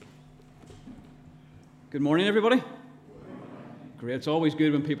Good morning, everybody. Great. It's always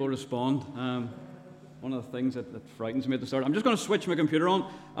good when people respond. One of the things that frightens me at the start. I'm just going to switch my computer on.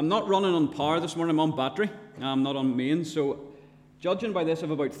 I'm not running on power this morning. I'm on battery. I'm not on mains. So, judging by this, I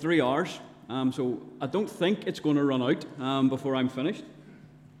have about 3 hours. So, I don't think it's going to run out before I'm finished.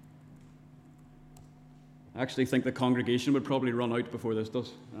 I actually think the congregation would probably run out before this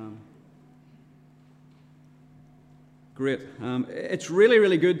does. Great. It's really,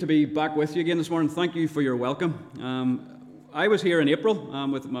 really good to be back with you again this morning. Thank you for your welcome. I was here in April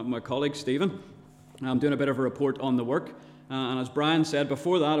with my colleague Stephen, doing a bit of a report on the work. And as Brian said,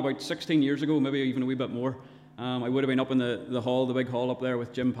 before that, about 16 years ago, maybe even a wee bit more, I would have been up in the hall, the big hall up there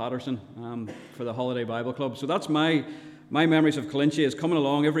with Jim Patterson for the Holiday Bible Club. So that's my memories of Colinchie, is coming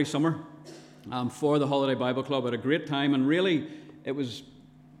along every summer for the Holiday Bible Club. At a great time, and really it was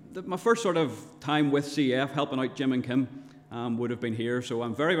my first sort of time with CF, helping out Jim and Kim, would have been here. So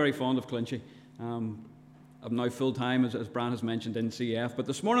I'm very, very fond of Colinchie. I'm now full-time, as Brian has mentioned, in CF. But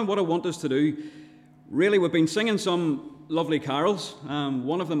this morning, what I want us to do, really, we've been singing some lovely carols.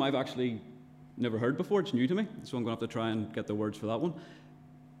 One of them I've actually never heard before. It's new to me, so I'm going to have to try and get the words for that one.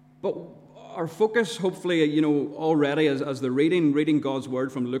 But our focus, hopefully, already as the reading God's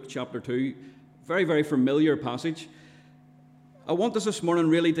Word from Luke chapter 2, very, very familiar passage. I want us this morning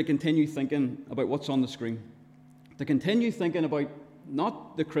really to continue thinking about what's on the screen, to continue thinking about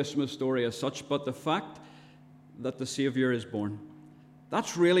not the Christmas story as such, but the fact that the Saviour is born.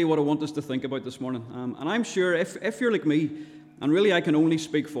 That's really what I want us to think about this morning. And I'm sure if you're like me, and really I can only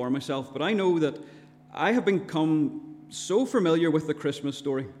speak for myself, but I know that I have become so familiar with the Christmas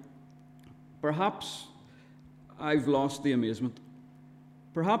story. Perhaps I've lost the amazement.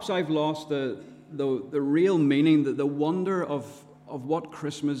 Perhaps I've lost the real meaning, the wonder of what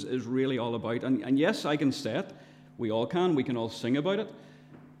Christmas is really all about. And yes, I can say it. We all can. We can all sing about it.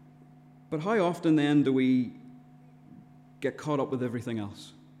 But how often then do we get caught up with everything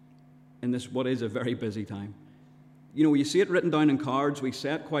else in this what is a very busy time? You see it written down in cards. We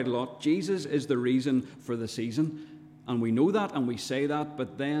say it quite a lot. Jesus is the reason for the season. And we know that and we say that,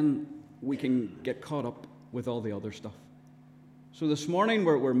 but then we can get caught up with all the other stuff. So this morning,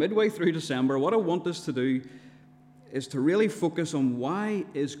 we're midway through December. What I want us to do is to really focus on why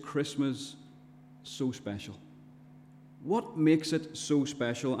is Christmas so special? What makes it so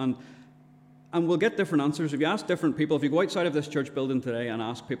special? And we'll get different answers. If you ask different people, if you go outside of this church building today and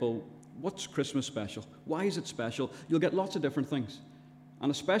ask people, what's Christmas special? Why is it special? You'll get lots of different things.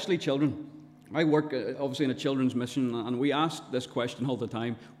 And especially children. I work, obviously, in a children's mission, and we ask this question all the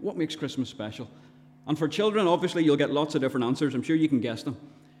time, what makes Christmas special? And for children, obviously, you'll get lots of different answers. I'm sure you can guess them.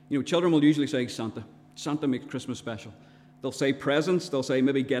 Children will usually say Santa. Santa makes Christmas special. They'll say presents. They'll say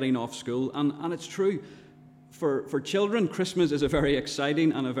maybe getting off school. And it's true. For children, Christmas is a very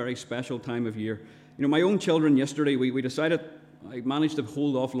exciting and a very special time of year. My own children yesterday, we decided, I managed to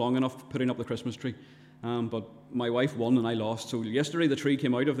hold off long enough putting up the Christmas tree. But my wife won and I lost. So yesterday the tree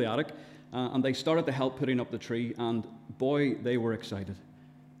came out of the attic and they started to help putting up the tree. And boy, they were excited.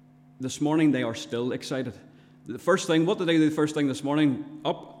 This morning, they are still excited. The first thing, what did they do the first thing this morning?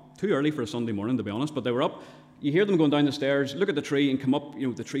 Up, too early for a Sunday morning, to be honest, but they were up. You hear them going down the stairs, look at the tree, and come up,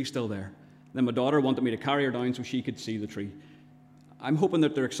 the tree's still there. Then my daughter wanted me to carry her down so she could see the tree. I'm hoping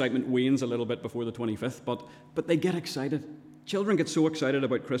that their excitement wanes a little bit before the 25th, but they get excited. Children get so excited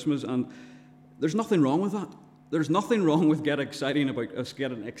about Christmas, and there's nothing wrong with that. There's nothing wrong with getting excited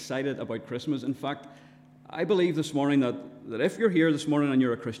about Christmas. In fact, I believe this morning that if you're here this morning and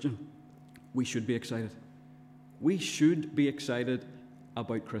you're a Christian, we should be excited. We should be excited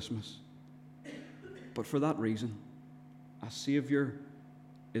about Christmas. But for that reason, a Saviour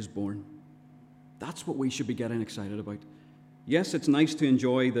is born. That's what we should be getting excited about. Yes, it's nice to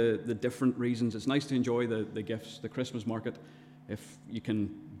enjoy the different reasons. It's nice to enjoy the gifts, the Christmas market, if you can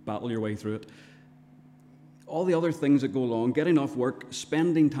battle your way through it. All the other things that go along, getting off work,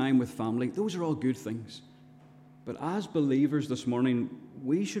 spending time with family, those are all good things. But as believers this morning,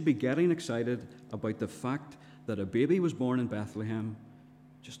 we should be getting excited about the fact that a baby was born in Bethlehem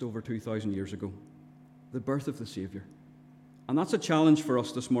just over 2,000 years ago, the birth of the Saviour. And that's a challenge for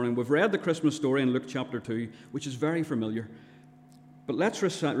us this morning. We've read the Christmas story in Luke chapter 2, which is very familiar. But let's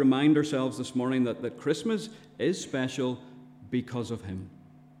remind ourselves this morning that Christmas is special because of Him.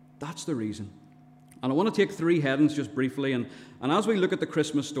 That's the reason. And I want to take 3 headings just briefly. And as we look at the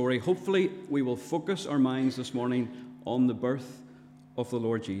Christmas story, hopefully we will focus our minds this morning on the birth of the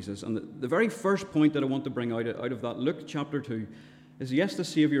Lord Jesus. And the very first point that I want to bring out of that Luke chapter 2 is, yes, the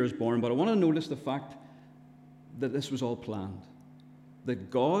Saviour is born, but I want to notice the fact that this was all planned. That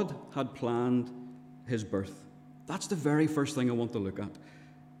God had planned His birth. That's the very first thing I want to look at.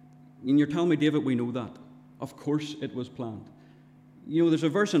 And you're telling me, David, we know that. Of course it was planned. There's a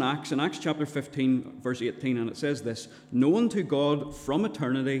verse in Acts chapter 15, verse 18, and it says this: known to God from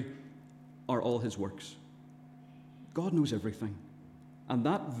eternity are all his works. God knows everything. And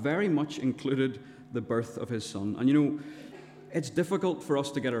that very much included the birth of his son. And it's difficult for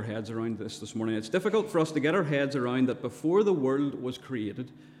us to get our heads around this morning. It's difficult for us to get our heads around that before the world was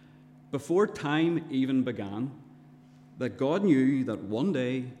created, before time even began, that God knew that one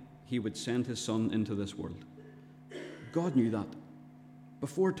day he would send his son into this world. God knew that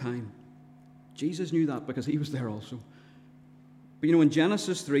before time. Jesus knew that because he was there also. But in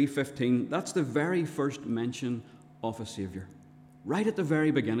Genesis 3:15, that's the very first mention of a Saviour. Right at the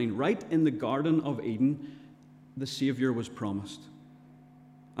very beginning, right in the Garden of Eden, the Saviour was promised.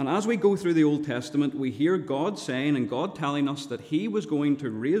 And as we go through the Old Testament, we hear God saying and God telling us that he was going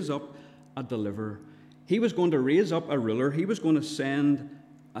to raise up a deliverer. He was going to raise up a ruler. He was going to send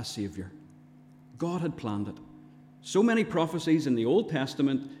a Saviour. God had planned it. So many prophecies in the Old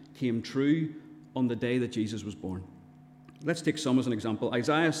Testament came true on the day that Jesus was born. Let's take some as an example.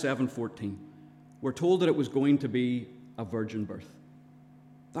 Isaiah 7:14. We're told that it was going to be a virgin birth.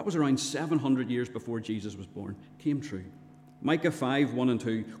 That was around 700 years before Jesus was born. Came true. Micah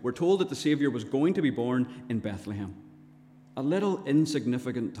 5:1-2. We're told that the Saviour was going to be born in Bethlehem, a little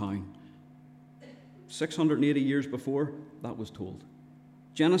insignificant town. 680 years before, that was told.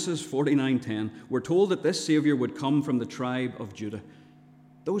 Genesis 49:10. We're told that this Saviour would come from the tribe of Judah.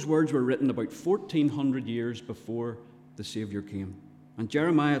 Those words were written about 1,400 years before the Saviour came. And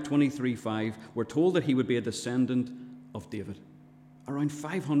Jeremiah 23:5, we're told that he would be a descendant of David, around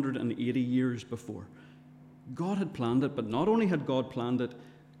 580 years before. God had planned it, but not only had God planned it,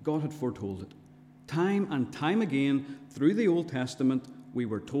 God had foretold it. Time and time again, through the Old Testament, we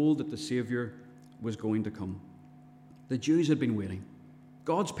were told that the Saviour was going to come. The Jews had been waiting.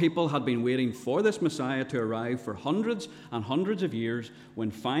 God's people had been waiting for this Messiah to arrive for hundreds and hundreds of years,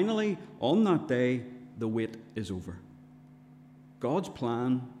 when finally, on that day, the wait is over. God's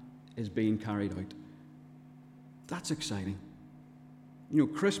plan is being carried out. That's exciting.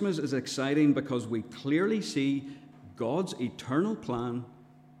 Christmas is exciting because we clearly see God's eternal plan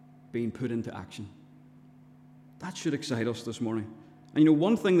being put into action. That should excite us this morning. And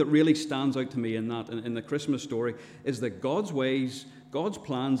one thing that really stands out to me in the Christmas story, is that God's ways, God's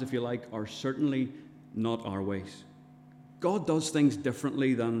plans, if you like, are certainly not our ways. God does things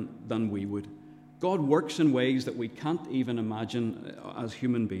differently than we would. God works in ways that we can't even imagine as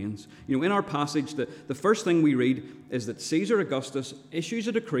human beings. In our passage, the first thing we read is that Caesar Augustus issues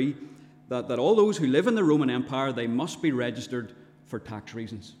a decree that all those who live in the Roman Empire, they must be registered for tax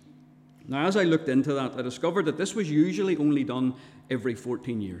reasons. Now, as I looked into that, I discovered that this was usually only done every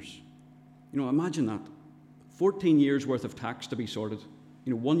 14 years. Imagine that. 14 years worth of tax to be sorted.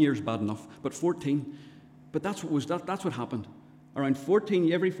 1 year's bad enough, but 14. But that's what happened. Around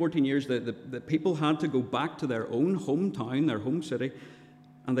every 14 years, the people had to go back to their own hometown, their home city,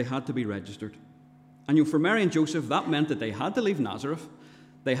 and they had to be registered. And for Mary and Joseph, that meant that they had to leave Nazareth.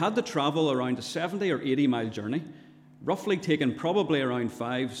 They had to travel around a 70 or 80-mile journey, roughly taking probably around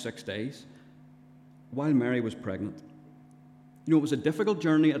 5-6 days, while Mary was pregnant. It was a difficult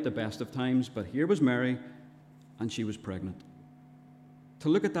journey at the best of times, but here was Mary, and she was pregnant. To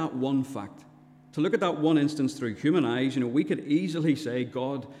look at that one fact, to look at that one instance through human eyes, we could easily say,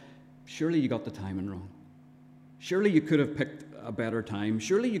 God, surely you got the timing wrong. Surely you could have picked a better time.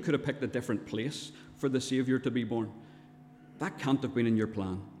 Surely you could have picked a different place for the Saviour to be born. That can't have been in your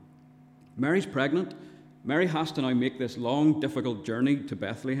plan. Mary's pregnant. Mary has to now make this long, difficult journey to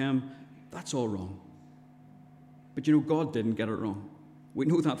Bethlehem. That's all wrong. But God didn't get it wrong. We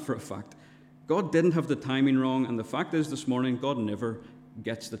know that for a fact. God didn't have the timing wrong, and the fact is this morning, God never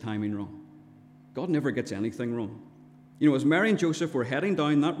gets the timing wrong. God never gets anything wrong. As Mary and Joseph were heading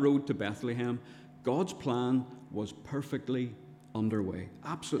down that road to Bethlehem, God's plan was perfectly underway.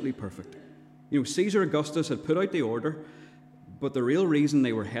 Absolutely perfect. Caesar Augustus had put out the order, but the real reason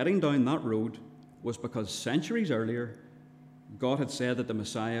they were heading down that road was because centuries earlier, God had said that the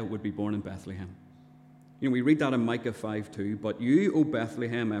Messiah would be born in Bethlehem. We read that in Micah 5:2. But you, O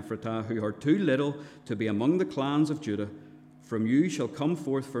Bethlehem Ephratah, who are too little to be among the clans of Judah, from you shall come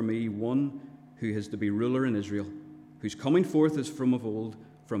forth for me one who is to be ruler in Israel, whose coming forth is from of old,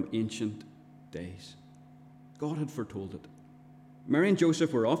 from ancient days. God had foretold it. Mary and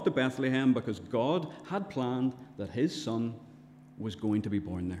Joseph were off to Bethlehem because God had planned that his son was going to be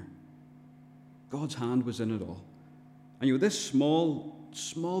born there. God's hand was in it all. And this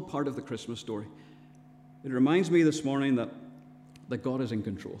small part of the Christmas story, it reminds me this morning that God is in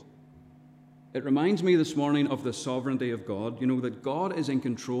control. It reminds me this morning of the sovereignty of God, that God is in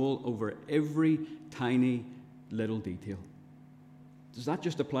control over every tiny little detail. Does that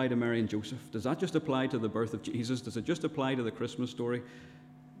just apply to Mary and Joseph? Does that just apply to the birth of Jesus? Does it just apply to the Christmas story?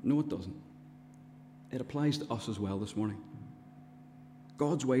 No, it doesn't. It applies to us as well this morning.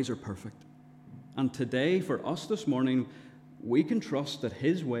 God's ways are perfect. And today, for us this morning, we can trust that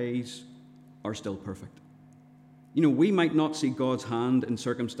His ways are still perfect. We might not see God's hand in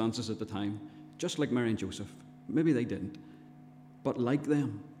circumstances at the time, just like Mary and Joseph. Maybe they didn't. But like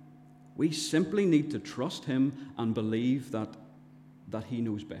them, we simply need to trust Him and believe that He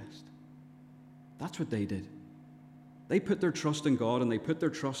knows best. That's what they did. They put their trust in God, and they put their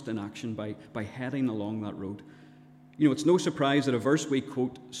trust in action by heading along that road. It's no surprise that a verse we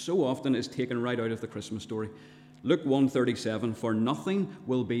quote so often is taken right out of the Christmas story. Luke 1:37, "For nothing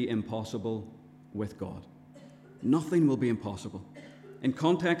will be impossible with God." Nothing will be impossible. In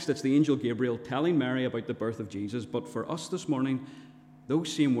context, it's the angel Gabriel telling Mary about the birth of Jesus, but for us this morning,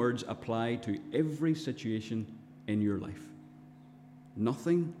 those same words apply to every situation in your life.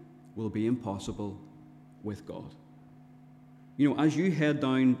 Nothing will be impossible with God. As you head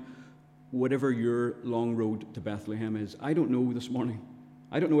down whatever your long road to Bethlehem is, I don't know this morning.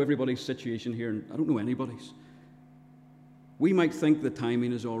 I don't know everybody's situation here, and I don't know anybody's. We might think the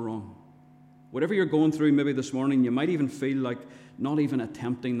timing is all wrong. Whatever you're going through maybe this morning, you might even feel like not even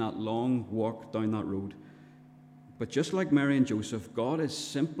attempting that long walk down that road. But just like Mary and Joseph, God is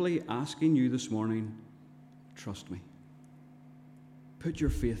simply asking you this morning, trust me. Put your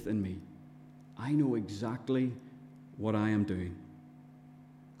faith in me. I know exactly what I am doing.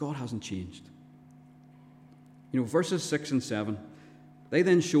 God hasn't changed. Verses 6 and 7, they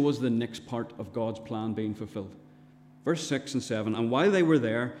then show us the next part of God's plan being fulfilled. Verse 6 and 7, "And while they were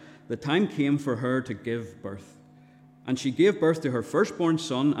there, the time came for her to give birth. And she gave birth to her firstborn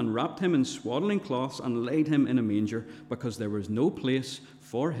son and wrapped him in swaddling cloths and laid him in a manger because there was no place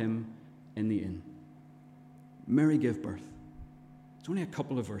for him in the inn." Mary gave birth. It's only a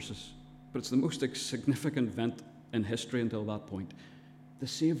couple of verses, but it's the most significant event in history until that point. The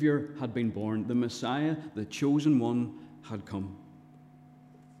Saviour had been born. The Messiah, the chosen one, had come.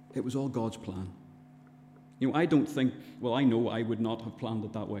 It was all God's plan. I know I would not have planned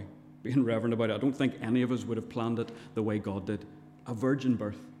it that way. Being reverent about it, I don't think any of us would have planned it the way God did. A virgin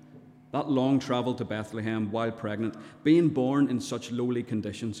birth. That long travel to Bethlehem while pregnant, being born in such lowly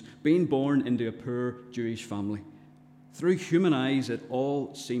conditions, being born into a poor Jewish family. Through human eyes, it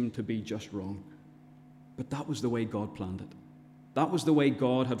all seemed to be just wrong. But that was the way God planned it. That was the way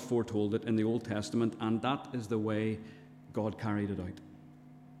God had foretold it in the Old Testament, and that is the way God carried it out.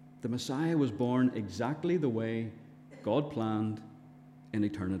 The Messiah was born exactly the way God planned in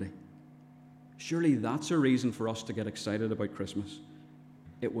eternity. Surely that's a reason for us to get excited about Christmas.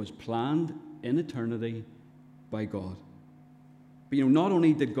 It was planned in eternity by God. But not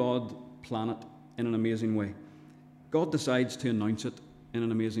only did God plan it in an amazing way, God decides to announce it in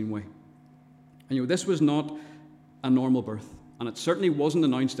an amazing way. And this was not a normal birth, and it certainly wasn't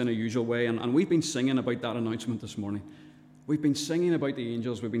announced in a usual way, and we've been singing about that announcement this morning. We've been singing about the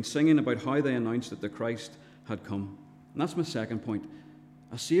angels, we've been singing about how they announced that the Christ had come. And that's my second point.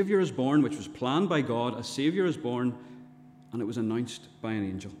 A Saviour is born, which was planned by God. A Saviour is born, and it was announced by an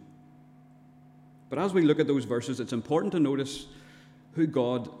angel. But as we look at those verses, it's important to notice who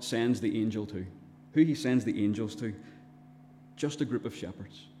God sends the angel to, who He sends the angels to. Just a group of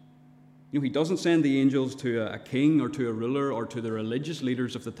shepherds. He doesn't send the angels to a king or to a ruler or to the religious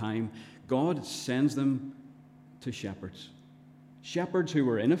leaders of the time. God sends them to shepherds. Shepherds who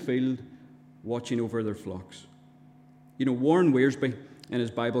were in a field watching over their flocks. Warren Wiersbe, in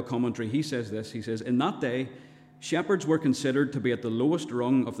his Bible commentary, he says this. He says, "In that day, shepherds were considered to be at the lowest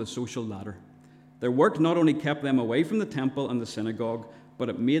rung of the social ladder. Their work not only kept them away from the temple and the synagogue, but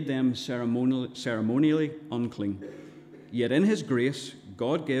it made them ceremonially unclean. Yet in His grace,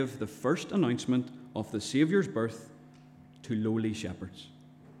 God gave the first announcement of the Saviour's birth to lowly shepherds."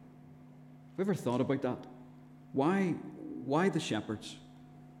 Have you ever thought about that? Why the shepherds?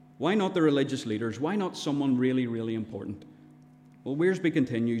 Why not the religious leaders? Why not someone really, really important? Well, Wiersbe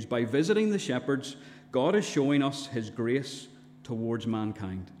continues, "By visiting the shepherds, God is showing us His grace towards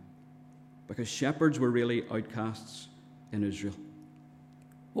mankind, because shepherds were really outcasts in Israel."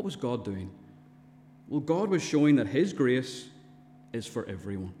 What was God doing? Well, God was showing that His grace is for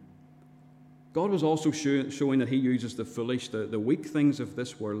everyone. God was also showing that He uses the foolish, the weak things of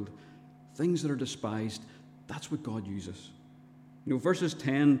this world, things that are despised. That's what God uses. Verses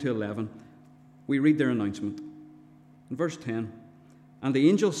 10 to 11, we read their announcement. In verse 10, "And the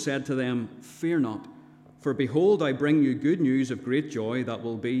angel said to them, 'Fear not, for behold, I bring you good news of great joy that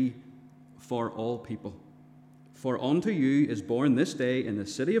will be for all people. For unto you is born this day in the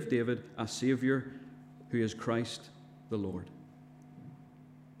city of David a Saviour, who is Christ the Lord.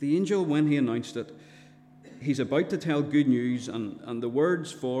 The angel, when he announced it, he's about to tell good news and the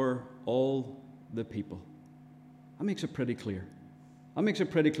words for all the people. That makes it pretty clear. That makes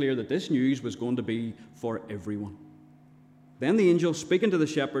it pretty clear that this news was going to be for everyone. Then the angel, speaking to the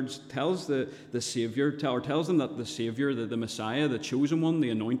shepherds, tells the Saviour, tells them that the Saviour, the Messiah, the chosen one, the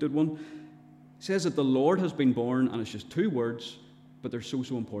anointed one, says that the Lord has been born, and it's just two words, but they're so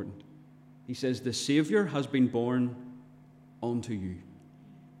important. He says, the Saviour has been born unto you.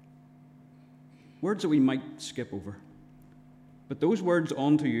 Words that we might skip over. But those words,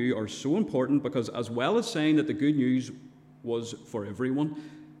 unto you, are so important because as well as saying that the good news was for everyone,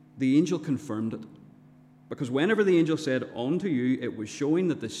 the angel confirmed it. Because whenever the angel said, unto you, it was showing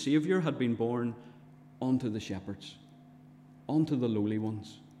that the Saviour had been born unto the shepherds, unto the lowly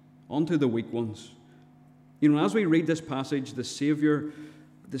ones, unto the weak ones. You know, as we read this passage, the Saviour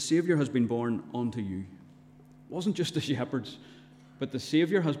has been born unto you. It wasn't just the shepherds, but the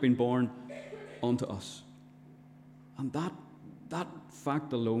Saviour has been born unto us. And that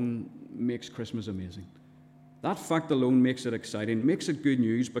fact alone makes Christmas amazing. That fact alone makes it exciting, makes it good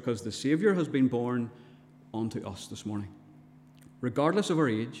news, because the Saviour has been born unto us this morning. Regardless of our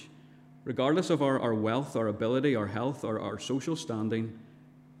age, regardless of our wealth, our ability, our health, or our social standing,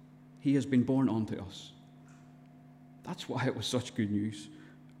 he has been born unto us. That's why it was such good news.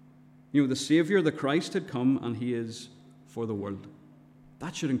 You know, the Saviour, the Christ, had come, and he is for the world.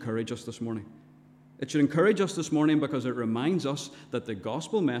 That should encourage us this morning. It should encourage us this morning because it reminds us that the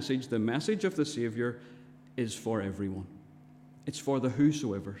gospel message, the message of the Saviour, is for everyone. It's for the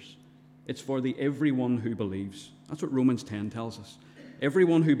whosoevers. It's for the everyone who believes. That's what Romans 10 tells us.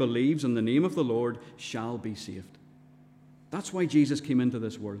 Everyone who believes in the name of the Lord shall be saved. That's why Jesus came into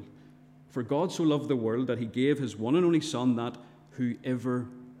this world. For God so loved the world that he gave his one and only Son, that whoever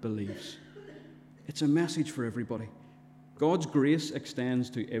believes. It's a message for everybody. God's grace extends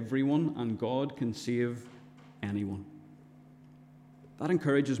to everyone, and God can save anyone. That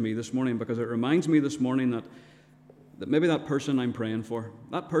encourages me this morning because it reminds me this morning that maybe that person I'm praying for,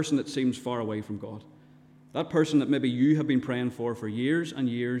 that person that seems far away from God, that person that maybe you have been praying for years and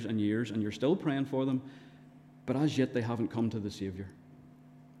years and years, and you're still praying for them, but as yet they haven't come to the Saviour.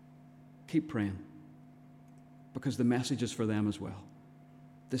 Keep praying, because the message is for them as well.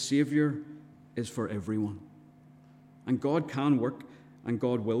 The Saviour is for everyone. And God can work, and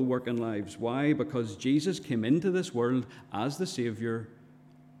God will work in lives. Why? Because Jesus came into this world as the Saviour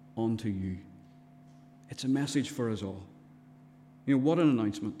unto you. It's a message for us all. You know, what an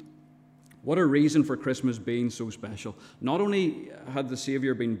announcement. What a reason for Christmas being so special. Not only had the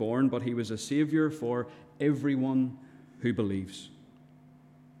Saviour been born, but he was a Saviour for everyone who believes.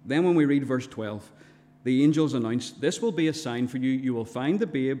 Then when we read verse 12, the angels announced, "This will be a sign for you. You will find the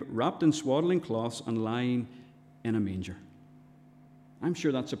babe wrapped in swaddling cloths and lying in a manger." I'm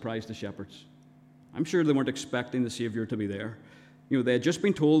sure that surprised the shepherds. I'm sure they weren't expecting the Saviour to be there. You know, they had just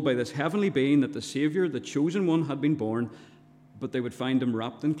been told by this heavenly being that the Saviour, the chosen one, had been born, but they would find him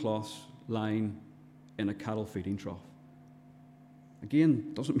wrapped in cloths, lying in a cattle feeding trough.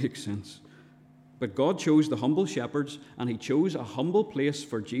 Again, doesn't make sense. But God chose the humble shepherds, and he chose a humble place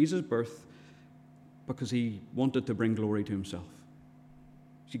for Jesus' birth because he wanted to bring glory to himself.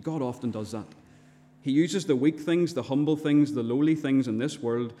 See, God often does that. He uses the weak things, the humble things, the lowly things in this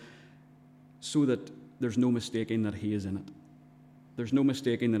world so that there's no mistaking that he is in it. There's no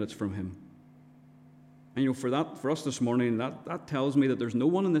mistaking that it's from him. And you know, for us this morning, that tells me that there's no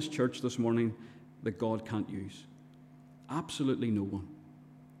one in this church this morning that God can't use. Absolutely no one.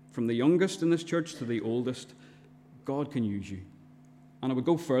 From the youngest in this church to the oldest, God can use you. And I would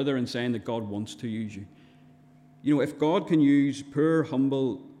go further in saying that God wants to use you. You know, if God can use poor,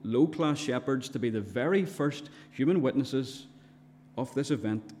 humble, low-class shepherds to be the very first human witnesses of this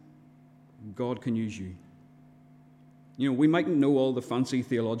event, God can use you. You know, we mightn't know all the fancy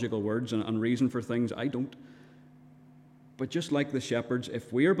theological words and reason for things. I don't. But just like the shepherds,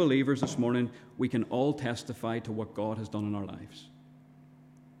 if we are believers this morning, we can all testify to what God has done in our lives.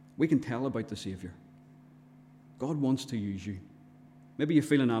 We can tell about the Saviour. God wants to use you. Maybe you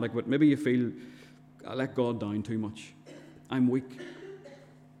feel inadequate. Maybe you feel, I let God down too much. I'm weak.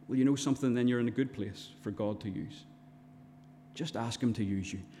 Well, you know something, then you're in a good place for God to use. Just ask him to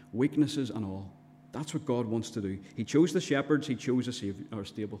use you, weaknesses and all. That's what God wants to do. He chose the shepherds, he chose a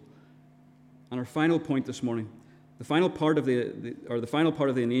stable. And our final point this morning, the final part of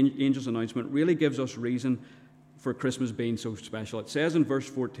the angel's announcement really gives us reason for Christmas being so special. It says in verse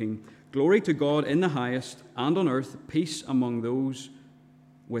 14, "Glory to God in the highest, and on earth peace among those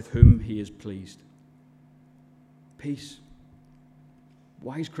with whom he is pleased. Peace.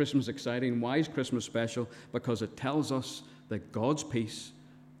 Why is Christmas exciting? Why is Christmas special? Because it tells us that God's peace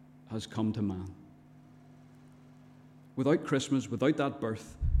has come to man. Without Christmas, without that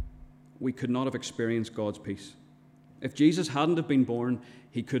birth, we could not have experienced God's peace. If Jesus hadn't have been born,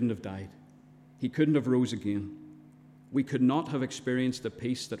 he couldn't have died. He couldn't have rose again. We could not have experienced the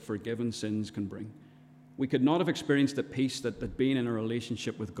peace that forgiven sins can bring. We could not have experienced the peace that being in a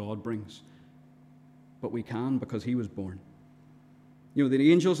relationship with God brings. But we can because he was born. You know,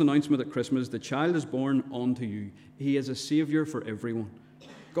 the angel's announcement at Christmas, the child is born unto you. He is a Saviour for everyone.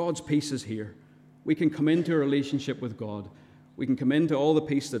 God's peace is here. We can come into a relationship with God. We can come into all the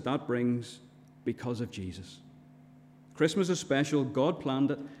peace that brings because of Jesus. Christmas is special. God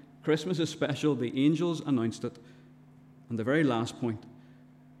planned it. Christmas is special. The angels announced it. And the very last point,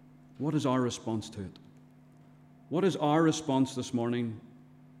 what is our response to it? What is our response this morning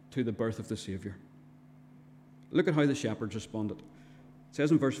to the birth of the Saviour? Look at how the shepherds responded. It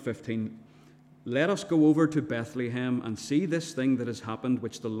says in verse 15, "Let us go over to Bethlehem and see this thing that has happened,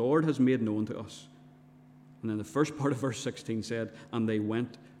 which the Lord has made known to us." And then the first part of verse 16 said, "And they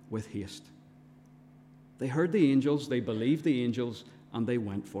went with haste." They heard the angels, they believed the angels, and they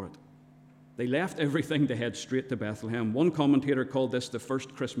went for it. They left everything to head straight to Bethlehem. One commentator called this the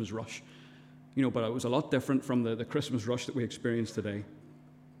first Christmas rush. You know, but it was a lot different from the Christmas rush that we experience today.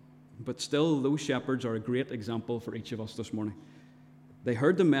 But still, those shepherds are a great example for each of us this morning. They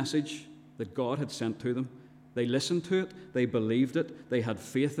heard the message that God had sent to them. They listened to it, they believed it, they had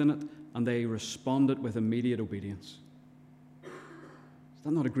faith in it, and they responded with immediate obedience. Is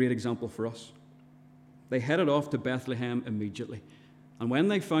that not a great example for us? They headed off to Bethlehem immediately. And when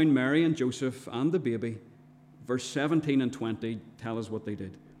they found Mary and Joseph and the baby, verse 17 and 20 tell us what they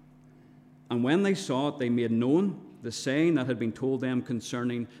did. "And when they saw it, they made known the saying that had been told them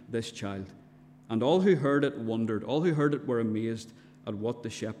concerning this child. And all who heard it wondered. All who heard it were amazed at what the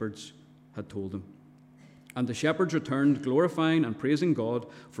shepherds had told them. And the shepherds returned, glorifying and praising God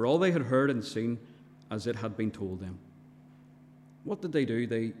for all they had heard and seen as it had been told them." What did they do?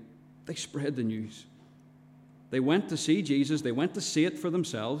 They spread the news. They went to see Jesus. They went to see it for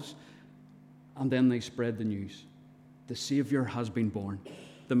themselves. And then they spread the news. The Saviour has been born.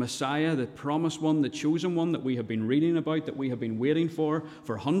 The Messiah, the promised one, the chosen one that we have been reading about, that we have been waiting for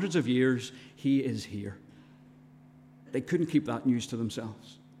hundreds of years, he is here. They couldn't keep that news to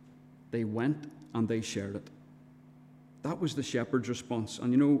themselves. They went and they shared it. That was the shepherds' response.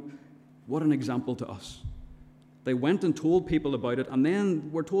 And you know, what an example to us. They went and told people about it, and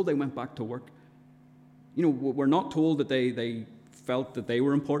then we're told they went back to work. You know, we're not told that they felt that they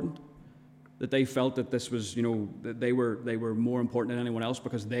were important, that they felt that this was, you know, that they were more important than anyone else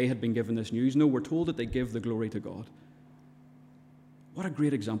because they had been given this news. No, we're told that they give the glory to God. What a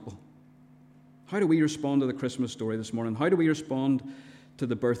great example. How do we respond to the Christmas story this morning? How do we respond to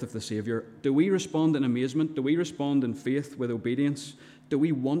the birth of the Saviour? Do we respond in amazement? Do we respond in faith with obedience? Do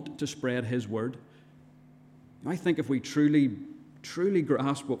we want to spread his word? I think if we truly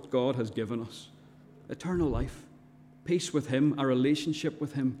grasp what God has given us, eternal life, peace with him, a relationship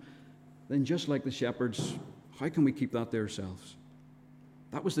with him, then just like the shepherds, how can we keep that to ourselves?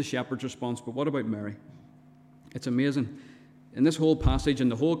 That was the shepherd's response, but what about Mary? It's amazing. In this whole passage, in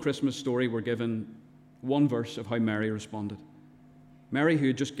the whole Christmas story, we're given one verse of how Mary responded. Mary, who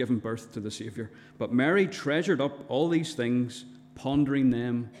had just given birth to the Saviour. But Mary treasured up all these things, pondering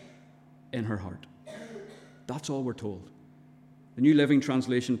them in her heart. That's all we're told. The New Living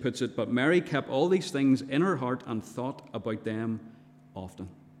Translation puts it, but Mary kept all these things in her heart and thought about them often.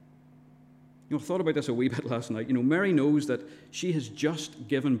 You know, I thought about this a wee bit last night. You know, Mary knows that she has just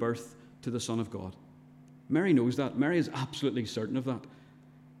given birth to the Son of God. Mary knows that. Mary is absolutely certain of that.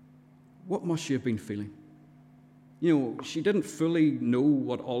 What must she have been feeling? You know, she didn't fully know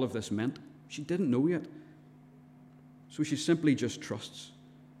what all of this meant. She didn't know yet. So she simply just trusts.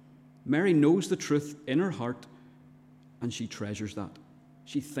 Mary knows the truth in her heart, and she treasures that.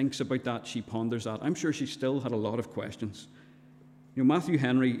 She thinks about that. She ponders that. I'm sure she still had a lot of questions. You know, Matthew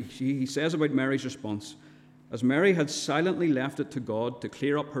Henry, he says about Mary's response, as Mary had silently left it to God to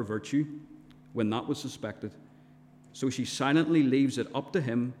clear up her virtue when that was suspected, so she silently leaves it up to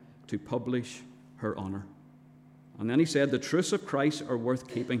him to publish her honour. And then he said, the truths of Christ are worth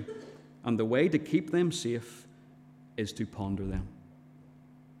keeping, and the way to keep them safe is to ponder them.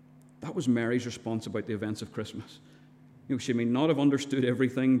 That was Mary's response about the events of Christmas. You know, she may not have understood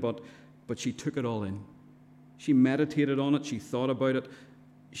everything, but she took it all in. She meditated on it. She thought about it.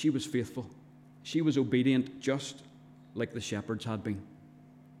 She was faithful. She was obedient, just like the shepherds had been.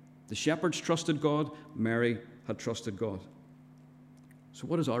 The shepherds trusted God. Mary had trusted God. So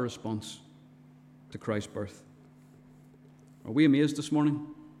what is our response to Christ's birth? Are we amazed this morning?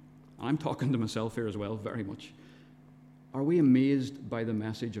 I'm talking to myself here as well, very much. Are we amazed by the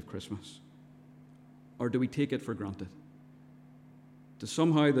message of Christmas? Or do we take it for granted? Does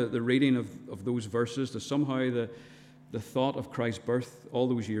somehow the reading of those verses, does somehow the thought of Christ's birth all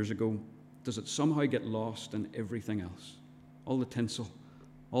those years ago, does it somehow get lost in everything else? All the tinsel,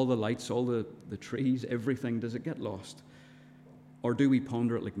 all the lights, all the trees, everything, does it get lost? Or do we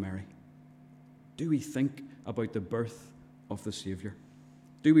ponder it like Mary? Do we think about the birth of the Saviour?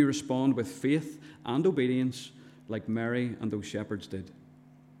 Do we respond with faith and obedience like Mary and those shepherds did?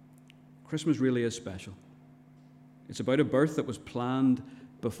 Christmas really is special. It's about a birth that was planned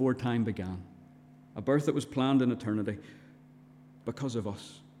before time began, a birth that was planned in eternity because of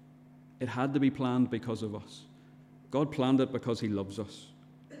us. It had to be planned because of us. God planned it because he loves us.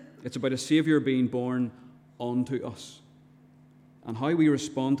 It's about a Saviour being born unto us. And how we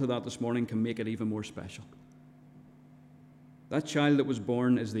respond to that this morning can make it even more special. That child that was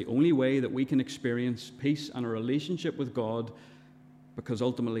born is the only way that we can experience peace and a relationship with God, because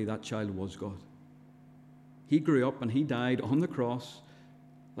ultimately that child was God. He grew up and he died on the cross,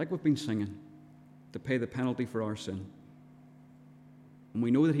 like we've been singing, to pay the penalty for our sin. And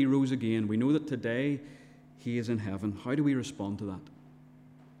we know that he rose again. We know that today he is in heaven. How do we respond to that?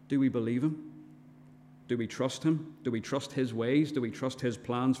 Do we believe him? Do we trust him? Do we trust his ways? Do we trust his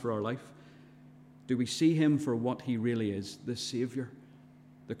plans for our life? Do we see him for what he really is, the Saviour,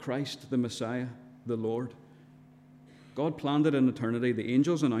 the Christ, the Messiah, the Lord? God planned it in eternity. The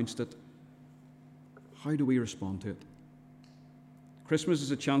angels announced it. How do we respond to it? Christmas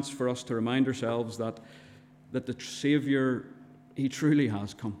is a chance for us to remind ourselves that the Saviour, he truly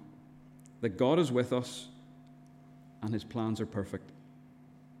has come, that God is with us and his plans are perfect.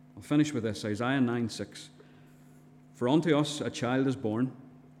 I'll finish with this, Isaiah 9:6. For unto us a child is born,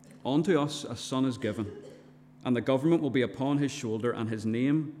 unto us a son is given, and the government will be upon his shoulder, and his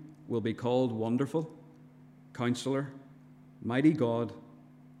name will be called Wonderful, Counselor, Mighty God,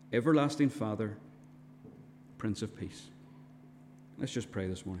 Everlasting Father, Prince of Peace. Let's just pray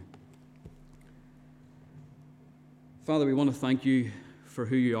this morning. Father, we want to thank you for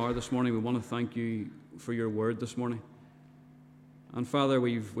who you are this morning. We want to thank you for your word this morning. And Father,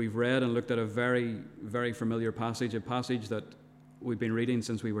 we've read and looked at a very, very familiar passage, a passage that we've been reading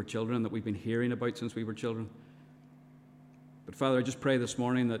since we were children, that we've been hearing about since we were children. But Father, I just pray this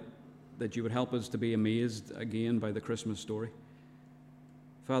morning that you would help us to be amazed again by the Christmas story.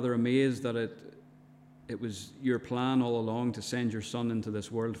 Father, amazed that it was your plan all along to send your Son into this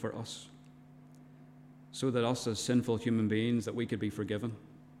world for us, so that us as sinful human beings, that we could be forgiven.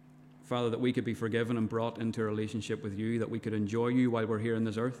 Father, that we could be forgiven and brought into a relationship with you, that we could enjoy you while we're here on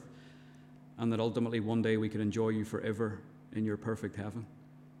this earth, and that ultimately one day we could enjoy you forever in your perfect heaven.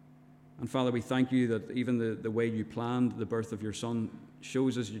 And Father, we thank you that even the way you planned the birth of your Son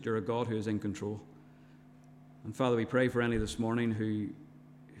shows us that you're a God who is in control. And Father, we pray for any this morning who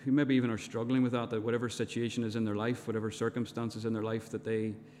maybe even are struggling with that whatever situation is in their life, whatever circumstances in their life, that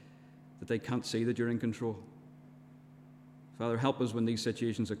they can't see that you're in control. Father, help us when these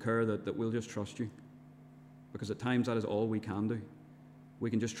situations occur that we'll just trust you, because at times that is all we can do. We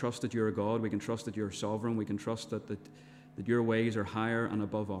can just trust that you're a God. We can trust that you're sovereign. We can trust that your ways are higher and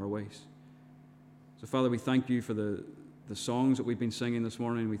above our ways. So Father, we thank you for the songs that we've been singing this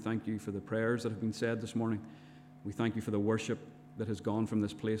morning. We thank you for the prayers that have been said this morning. We thank you for the worship that has gone from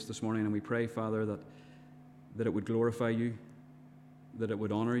this place this morning. And we pray, Father, that it would glorify you, that it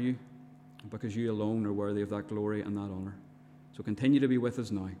would honor you, because you alone are worthy of that glory and that honor. So continue to be with us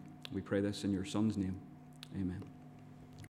now. We pray this in your Son's name. Amen.